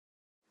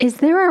Is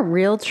there a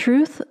real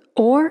truth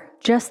or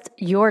just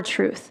your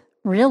truth?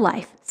 Real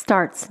life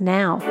starts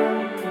now.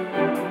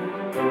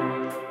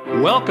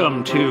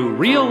 Welcome to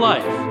Real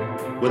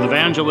Life with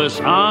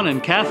evangelists Ann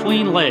and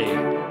Kathleen Lay,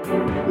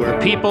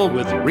 where people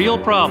with real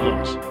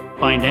problems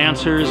find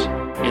answers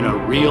in a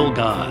real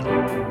God.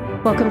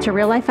 Welcome to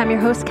Real Life. I'm your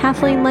host,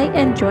 Kathleen Lay,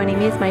 and joining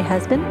me is my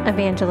husband,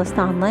 evangelist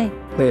Ann Lay.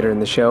 Later in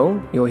the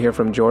show, you'll hear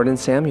from Jordan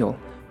Samuel,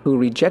 who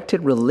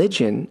rejected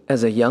religion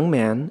as a young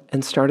man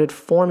and started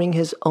forming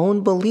his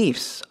own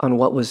beliefs on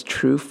what was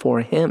true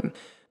for him,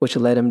 which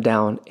led him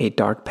down a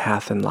dark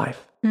path in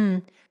life.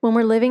 When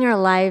we're living our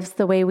lives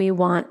the way we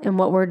want and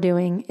what we're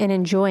doing and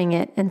enjoying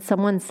it, and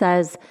someone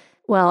says,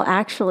 well,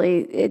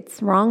 actually,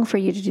 it's wrong for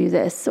you to do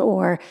this,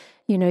 or,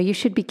 you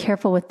should be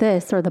careful with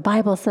this, or the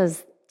Bible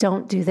says,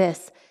 don't do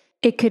this.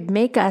 It could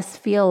make us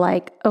feel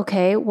like,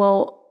 okay,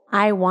 well,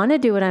 I want to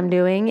do what I'm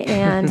doing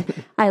and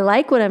I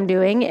like what I'm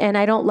doing and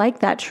I don't like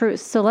that truth.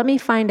 So let me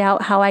find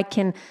out how I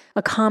can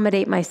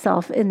accommodate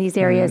myself in these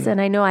areas. And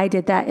I know I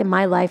did that in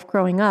my life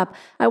growing up.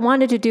 I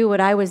wanted to do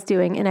what I was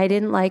doing and I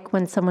didn't like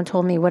when someone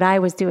told me what I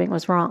was doing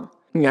was wrong.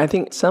 I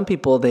think some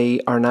people,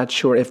 they are not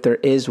sure if there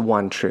is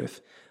one truth.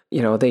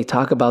 They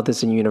talk about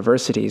this in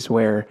universities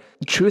where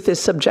truth is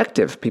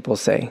subjective, people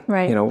say.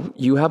 Right.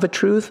 You have a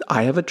truth,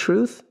 I have a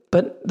truth.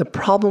 But the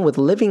problem with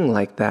living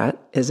like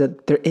that is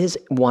that there is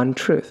one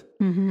truth.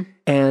 Mm-hmm.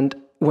 And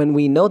when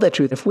we know that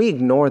truth, if we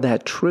ignore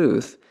that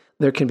truth,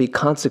 there can be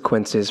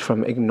consequences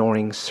from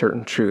ignoring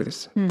certain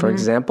truths. Mm-hmm. For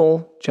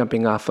example,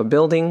 jumping off a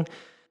building,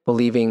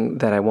 believing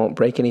that I won't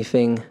break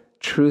anything,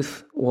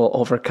 truth will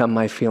overcome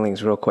my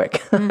feelings real quick,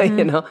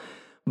 mm-hmm.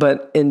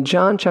 But in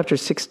John chapter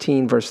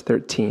 16, verse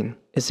 13,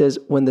 it says,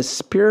 when the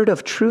Spirit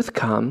of truth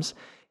comes,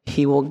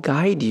 he will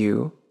guide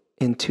you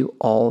into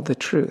all the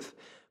truth.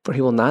 For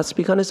he will not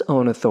speak on his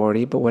own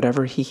authority, but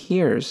whatever he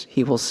hears,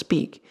 he will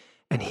speak,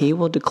 and he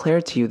will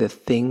declare to you the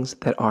things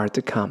that are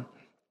to come.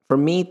 For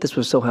me, this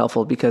was so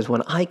helpful because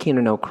when I came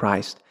to know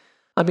Christ,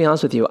 I'll be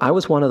honest with you, I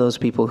was one of those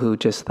people who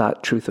just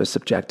thought truth was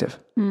subjective.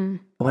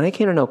 When I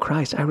came to know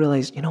Christ, I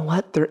realized, you know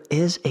what? There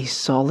is a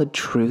solid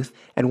truth,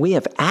 and we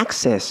have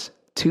access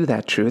to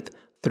that truth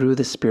through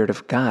the Spirit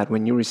of God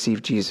when you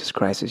receive Jesus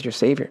Christ as your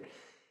Savior.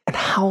 And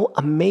how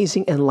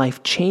amazing and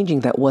life-changing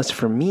that was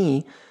for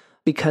me,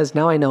 because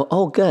now I know,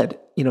 oh, good,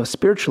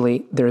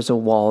 spiritually, there's a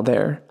wall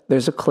there.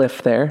 There's a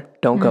cliff there.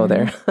 Don't go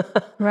there.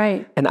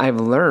 Right. And I've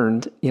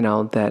learned,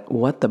 that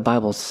what the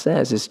Bible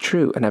says is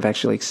true. And I've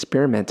actually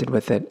experimented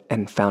with it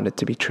and found it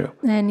to be true.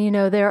 And,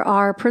 there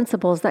are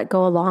principles that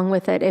go along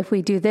with it. If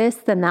we do this,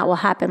 then that will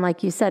happen.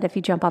 Like you said, if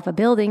you jump off a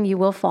building, you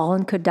will fall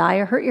and could die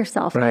or hurt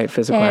yourself. Right,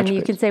 physical And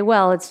attributes. you can say,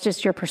 well, it's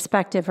just your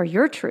perspective or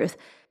your truth.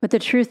 But the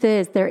truth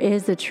is, there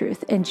is a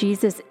truth, and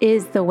Jesus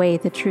is the way,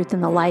 the truth,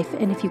 and the life.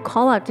 And if you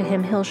call out to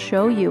him, he'll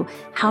show you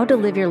how to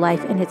live your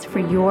life, and it's for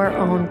your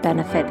own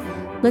benefit.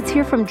 Let's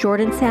hear from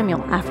Jordan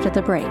Samuel after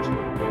the break.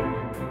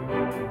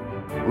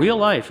 Real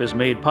Life is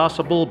made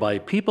possible by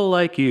people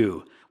like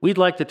you. We'd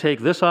like to take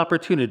this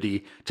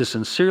opportunity to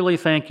sincerely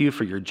thank you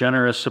for your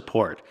generous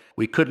support.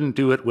 We couldn't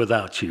do it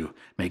without you.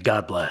 May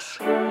God bless.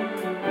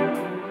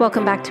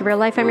 Welcome back to Real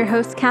Life. I'm your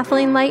host,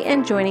 Kathleen Lay,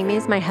 and joining me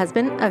is my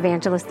husband,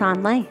 evangelist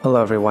Ann Lay.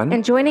 Hello, everyone.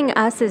 And joining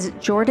us is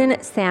Jordan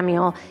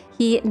Samuel.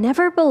 He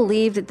never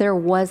believed there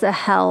was a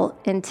hell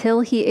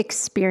until he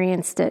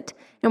experienced it.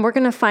 And we're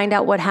going to find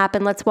out what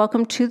happened. Let's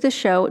welcome to the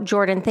show,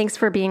 Jordan. Thanks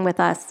for being with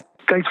us.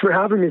 Thanks for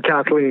having me,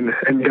 Kathleen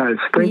and guys.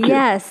 Thank you.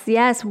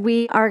 Yes.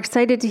 We are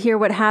excited to hear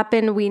what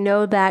happened. We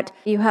know that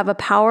you have a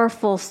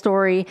powerful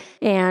story,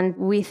 and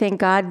we thank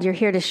God you're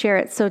here to share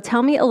it. So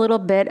tell me a little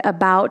bit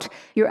about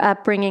your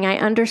upbringing. I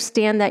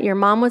understand that your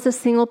mom was a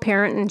single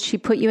parent, and she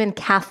put you in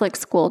Catholic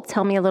school.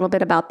 Tell me a little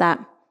bit about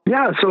that.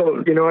 Yeah,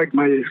 so,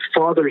 my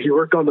father, he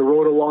worked on the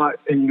road a lot,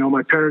 and,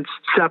 my parents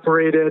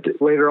separated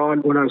later on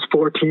when I was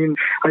 14.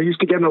 I used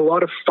to get in a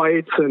lot of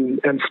fights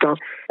and stuff,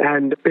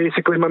 and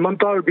basically my mom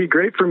thought it would be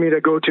great for me to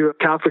go to a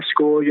Catholic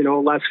school,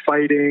 less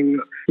fighting,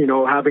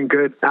 having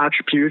good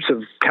attributes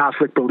of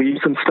Catholic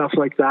beliefs and stuff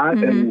like that,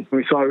 and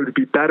we thought it would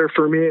be better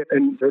for me,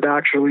 and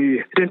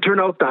it didn't turn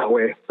out that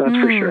way, that's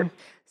for sure.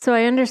 So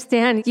I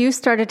understand you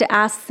started to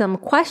ask some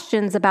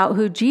questions about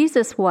who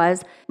Jesus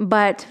was,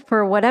 but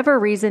for whatever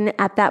reason,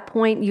 at that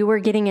point, you were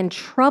getting in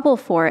trouble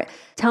for it.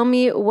 Tell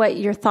me what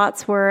your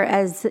thoughts were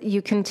as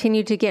you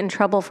continued to get in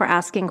trouble for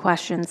asking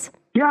questions.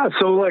 Yeah,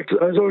 so I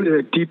was always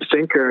a deep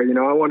thinker.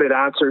 I wanted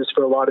answers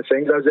for a lot of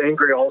things. I was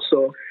angry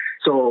also.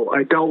 So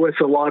I dealt with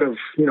a lot of,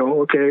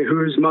 okay,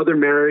 who's Mother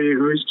Mary?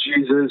 Who's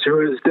Jesus? Who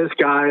is this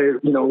guy?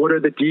 What are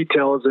the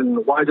details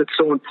and why is it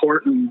so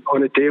important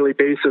on a daily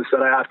basis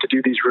that I have to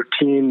do these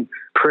routine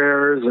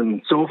prayers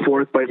and so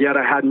forth? But yet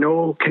I had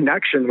no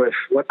connection with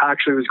what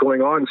actually was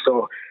going on.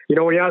 So,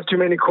 when you ask too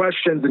many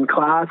questions in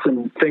class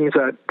and things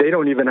that they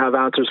don't even have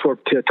answers for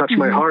to touch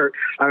my heart,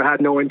 I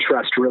had no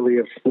interest really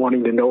of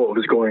wanting to know what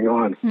was going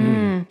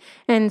on.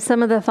 And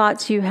some of the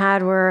thoughts you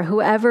had were,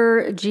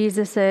 whoever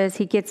Jesus is,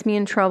 he gets me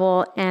in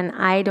trouble and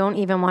I don't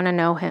even want to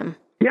know him.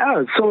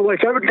 Yeah, so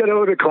like I would get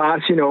out of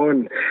class,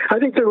 and I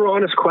think there were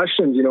honest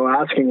questions,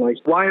 asking like,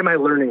 why am I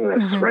learning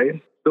this,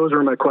 right? Those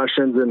were my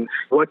questions. And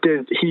what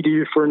did he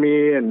do for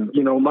me? And,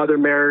 Mother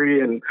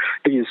Mary and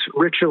these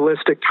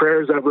ritualistic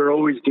prayers that we're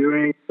always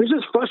doing. It was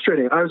just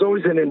frustrating. I was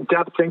always an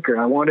in-depth thinker.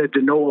 I wanted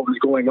to know what was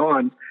going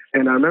on.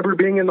 And I remember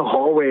being in the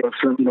hallway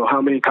for,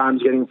 how many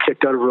times getting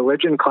kicked out of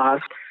religion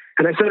class.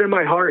 And I said in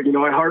my heart,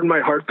 I hardened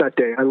my heart that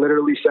day. I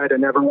literally said, I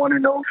never want to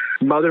know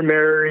Mother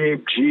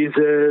Mary,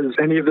 Jesus,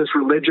 any of this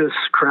religious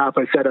crap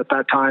I said at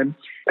that time.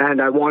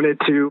 And I wanted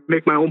to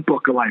make my own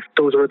book of life.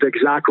 Those were the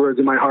exact words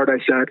in my heart I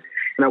said.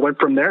 And I went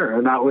from there.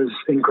 And that was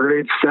in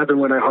grade 7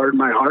 when I hardened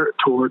my heart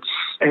towards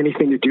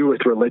anything to do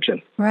with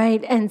religion.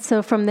 Right. And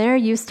so from there,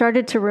 you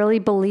started to really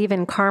believe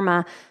in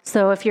karma.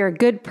 So if you're a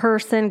good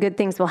person, good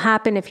things will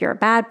happen. If you're a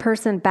bad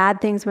person, bad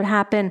things would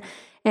happen.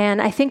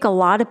 And I think a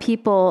lot of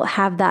people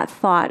have that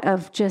thought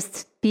of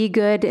just be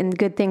good and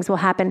good things will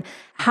happen.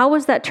 How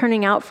was that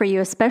turning out for you,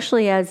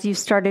 especially as you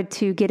started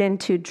to get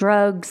into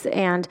drugs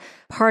and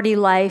party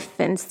life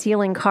and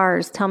stealing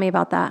cars? Tell me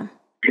about that.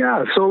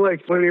 Yeah, so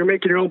like when you're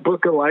making your own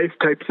book of life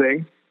type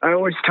thing, I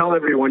always tell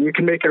everyone you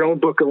can make your own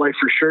book of life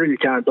for sure you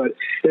can, but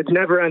it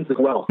never ends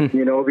well,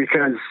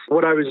 because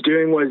what I was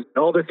doing was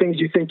all the things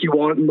you think you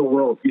want in the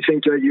world. You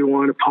think that you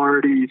want a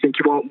party, you think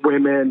you want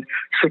women,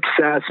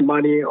 success,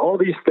 money, all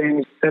these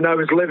things. And I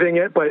was living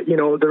it, but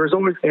there was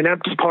always an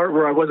empty part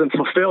where I wasn't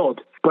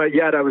fulfilled. But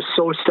yet I was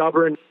so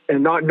stubborn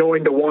and not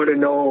knowing to want to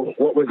know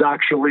what was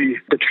actually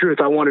the truth.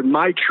 I wanted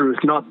my truth,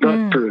 not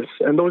the truth.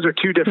 And those are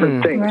two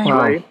different things,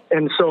 right?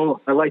 And so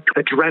I like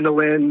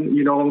adrenaline,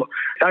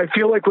 I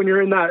feel like when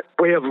you're in that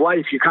way of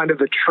life, you kind of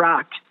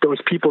attract those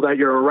people that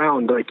you're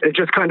around. Like it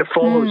just kind of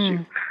follows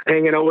you,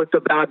 hanging out with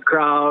the bad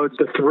crowds,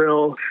 the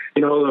thrill.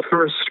 The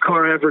first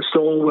car I ever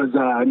sold was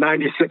a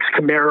 96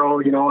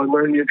 Camaro, I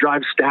learned to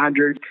drive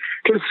standard,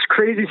 just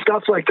crazy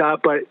stuff like that.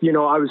 But,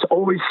 I was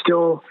always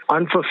still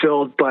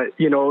unfulfilled, but,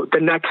 the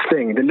next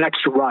thing, the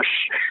next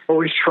rush,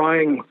 always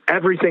trying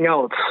everything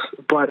else,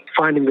 but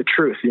finding the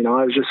truth.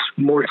 I was just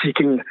more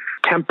seeking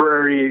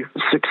temporary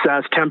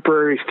success,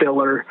 temporary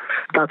filler.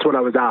 That's what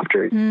I was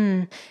after.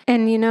 And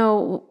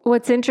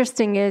what's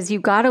interesting is you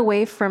got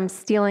away from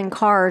stealing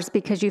cars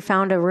because you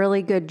found a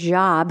really good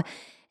job.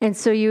 And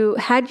so you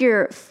had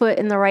your foot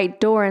in the right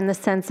door in the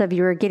sense of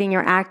you were getting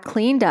your act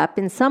cleaned up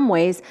in some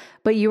ways,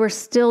 but you were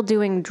still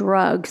doing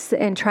drugs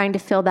and trying to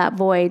fill that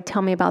void.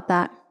 Tell me about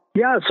that.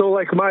 Yeah, so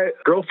like my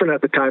girlfriend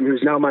at the time,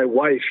 who's now my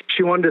wife,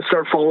 she wanted to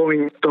start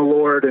following the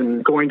Lord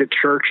and going to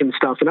church and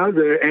stuff. And I was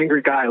an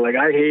angry guy. Like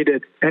I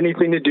hated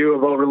anything to do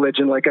about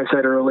religion, like I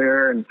said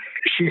earlier. And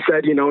she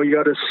said, you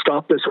got to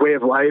stop this way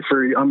of life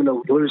or I'm going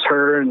to lose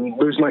her and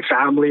lose my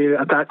family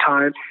at that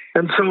time.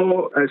 And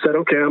so I said,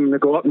 okay, I'm going to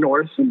go up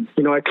north. And,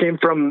 I came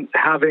from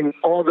having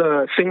all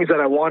the things that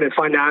I wanted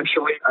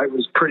financially. I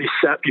was pretty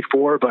set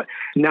before, but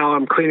now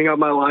I'm cleaning up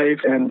my life.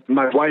 And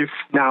my wife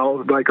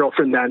now, my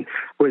girlfriend then,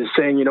 was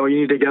saying, you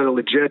need to get a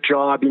legit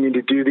job. You need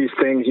to do these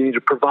things. You need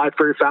to provide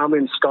for your family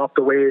and stop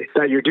the way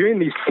that you're doing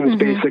these things,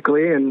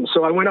 basically. And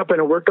so I went up and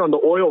I worked on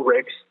the oil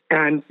rigs.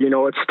 And,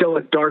 it's still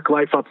a dark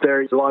life up there.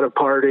 There's a lot of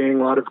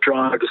partying, a lot of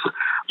drugs.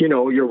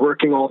 You're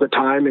working all the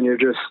time and you're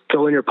just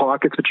filling your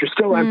pockets, but you're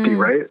still empty,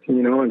 right?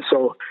 And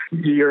so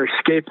your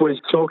escape was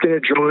smoking a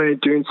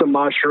joint, doing some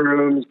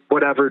mushrooms,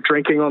 whatever,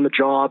 drinking on the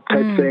job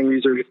type thing.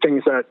 These are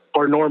things that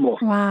are normal.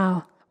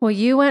 Wow. Well,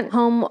 you went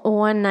home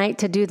one night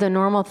to do the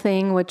normal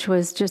thing, which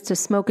was just to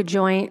smoke a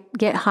joint,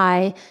 get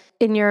high.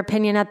 In your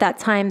opinion, at that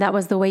time, that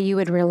was the way you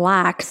would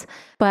relax.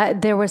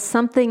 But there was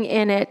something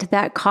in it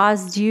that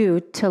caused you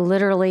to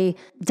literally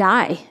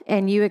die.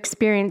 And you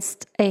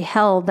experienced a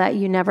hell that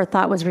you never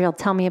thought was real.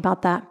 Tell me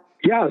about that.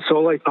 Yeah, so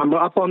like I'm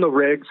up on the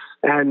rigs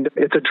and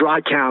it's a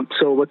dry camp.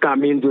 So what that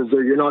means is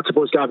that you're not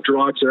supposed to have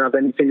drugs or have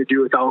anything to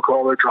do with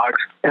alcohol or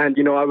drugs. And,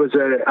 I was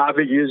an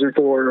avid user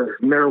for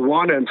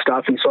marijuana and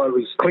stuff. And so I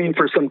was clean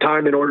for some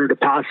time in order to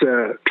pass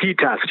a P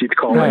test, you'd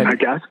call it, I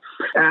guess.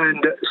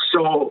 And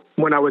so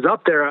when I was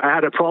up there, I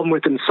had a problem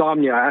with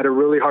insomnia. I had a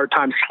really hard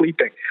time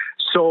sleeping.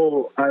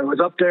 So I was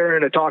up there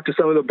and I talked to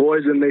some of the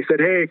boys and they said,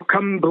 hey,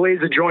 come blaze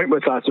a joint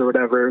with us or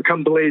whatever.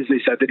 Come blaze,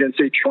 they said. They didn't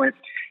say joint.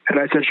 And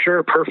I said,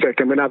 sure,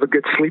 perfect. I'm going to have a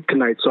good sleep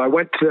tonight. So I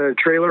went to the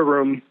trailer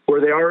room where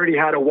they already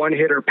had a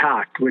one-hitter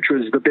packed, which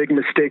was the big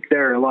mistake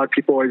there. A lot of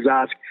people always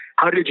ask,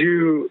 how did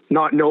you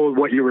not know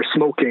what you were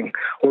smoking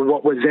or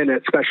what was in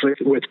it, especially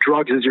with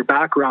drugs as your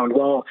background?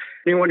 Well,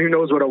 anyone who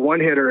knows what a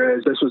one-hitter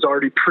is, this was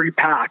already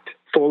pre-packed,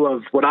 full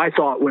of what I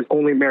thought was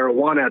only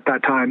marijuana at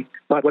that time.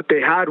 But what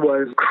they had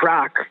was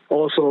crack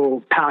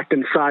also packed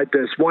inside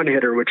this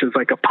one-hitter, which is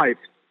like a pipe.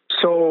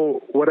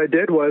 So what I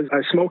did was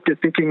I smoked it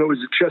thinking it was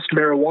just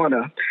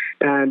marijuana.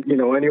 And,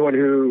 anyone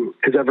who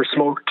has ever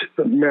smoked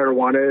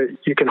marijuana,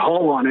 you can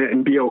haul on it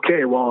and be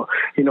okay. Well,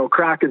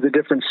 crack is a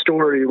different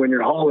story when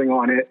you're hauling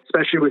on it,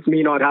 especially with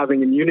me not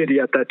having immunity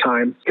at that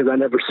time because I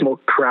never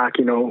smoked crack.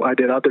 I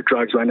did other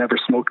drugs, but I never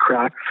smoked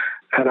crack.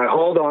 And I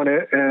hauled on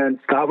it, and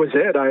that was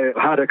it. I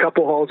had a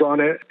couple hauls on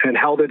it and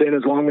held it in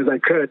as long as I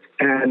could.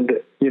 And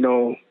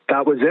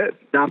that was it.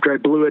 After I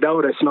blew it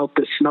out, I smelled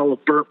the smell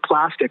of burnt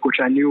plastic, which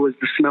I knew was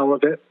the smell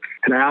of it.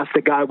 And I asked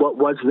the guy, what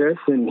was this?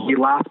 And he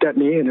laughed at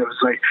me, and it was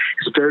like,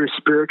 it's very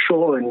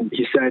spiritual. And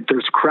he said,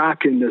 there's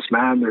crack in this,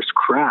 man. There's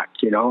crack,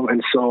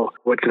 And so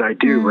what did I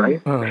do,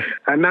 right? Oh.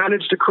 I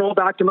managed to crawl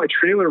back to my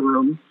trailer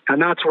room,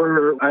 and that's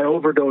where I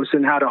overdosed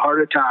and had a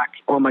heart attack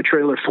on my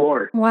trailer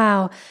floor.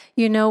 Wow.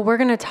 We're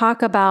going to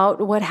talk about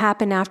what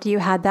happened after you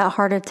had that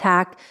heart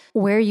attack,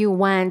 where you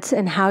went,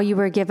 and how you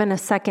were given a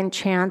second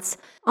chance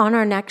on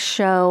our next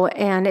show.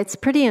 And it's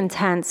pretty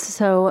intense.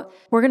 So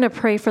we're going to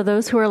pray for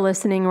those who are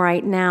listening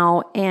right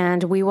now,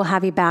 and we will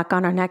have you back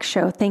on our next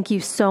show. Thank you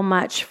so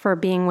much for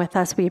being with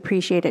us. We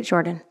appreciate it,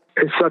 Jordan.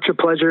 It's such a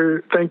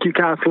pleasure. Thank you,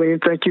 Kathleen.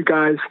 Thank you,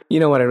 guys. You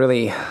know what I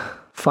really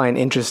find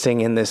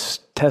interesting in this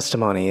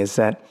testimony is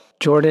that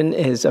Jordan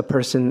is a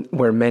person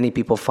where many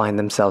people find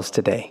themselves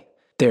today.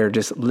 They're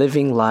just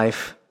living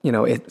life.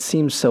 It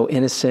seems so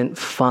innocent,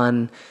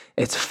 fun.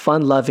 It's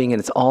fun-loving, and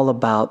it's all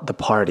about the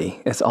party.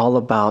 It's all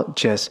about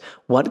just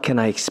what can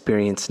I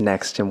experience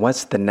next and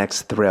what's the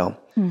next thrill.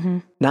 Mm-hmm.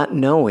 Not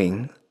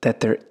knowing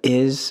that there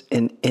is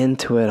an end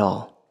to it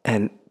all.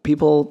 And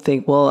people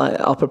think, well,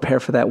 I'll prepare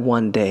for that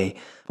one day.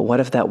 But what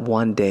if that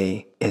one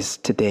day is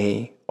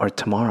today or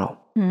tomorrow?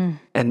 Mm.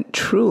 And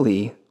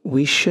truly,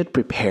 we should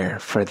prepare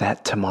for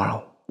that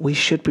tomorrow. We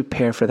should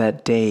prepare for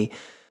that day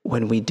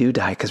when we do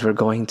die, because we're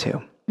going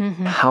to.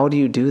 Mm-hmm. How do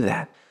you do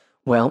that?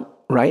 Well,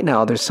 right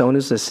now, there's someone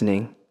who's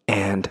listening,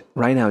 and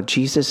right now,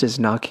 Jesus is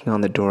knocking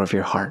on the door of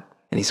your heart,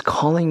 and he's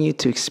calling you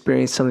to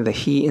experience something that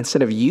he,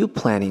 instead of you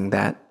planning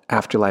that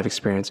afterlife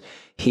experience,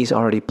 he's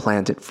already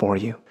planned it for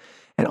you.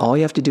 And all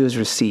you have to do is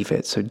receive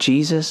it. So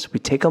Jesus, we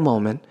take a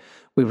moment,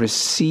 we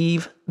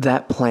receive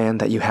that plan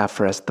that you have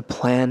for us, the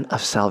plan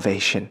of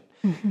salvation.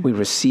 Mm-hmm. We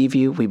receive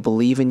you, we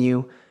believe in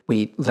you,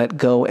 we let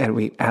go, and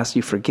we ask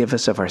you forgive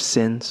us of our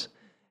sins.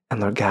 And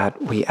Lord God,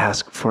 we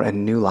ask for a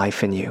new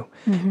life in you,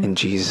 in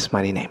Jesus'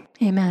 mighty name.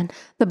 Amen.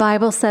 The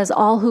Bible says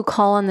all who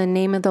call on the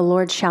name of the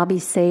Lord shall be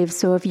saved.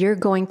 So if you're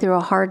going through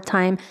a hard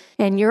time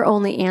and your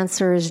only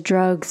answer is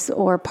drugs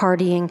or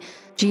partying,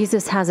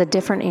 Jesus has a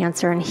different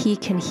answer, and he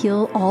can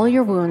heal all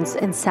your wounds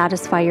and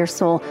satisfy your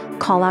soul.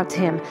 Call out to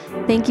him.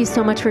 Thank you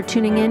so much for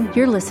tuning in.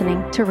 You're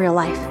listening to Real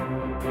Life.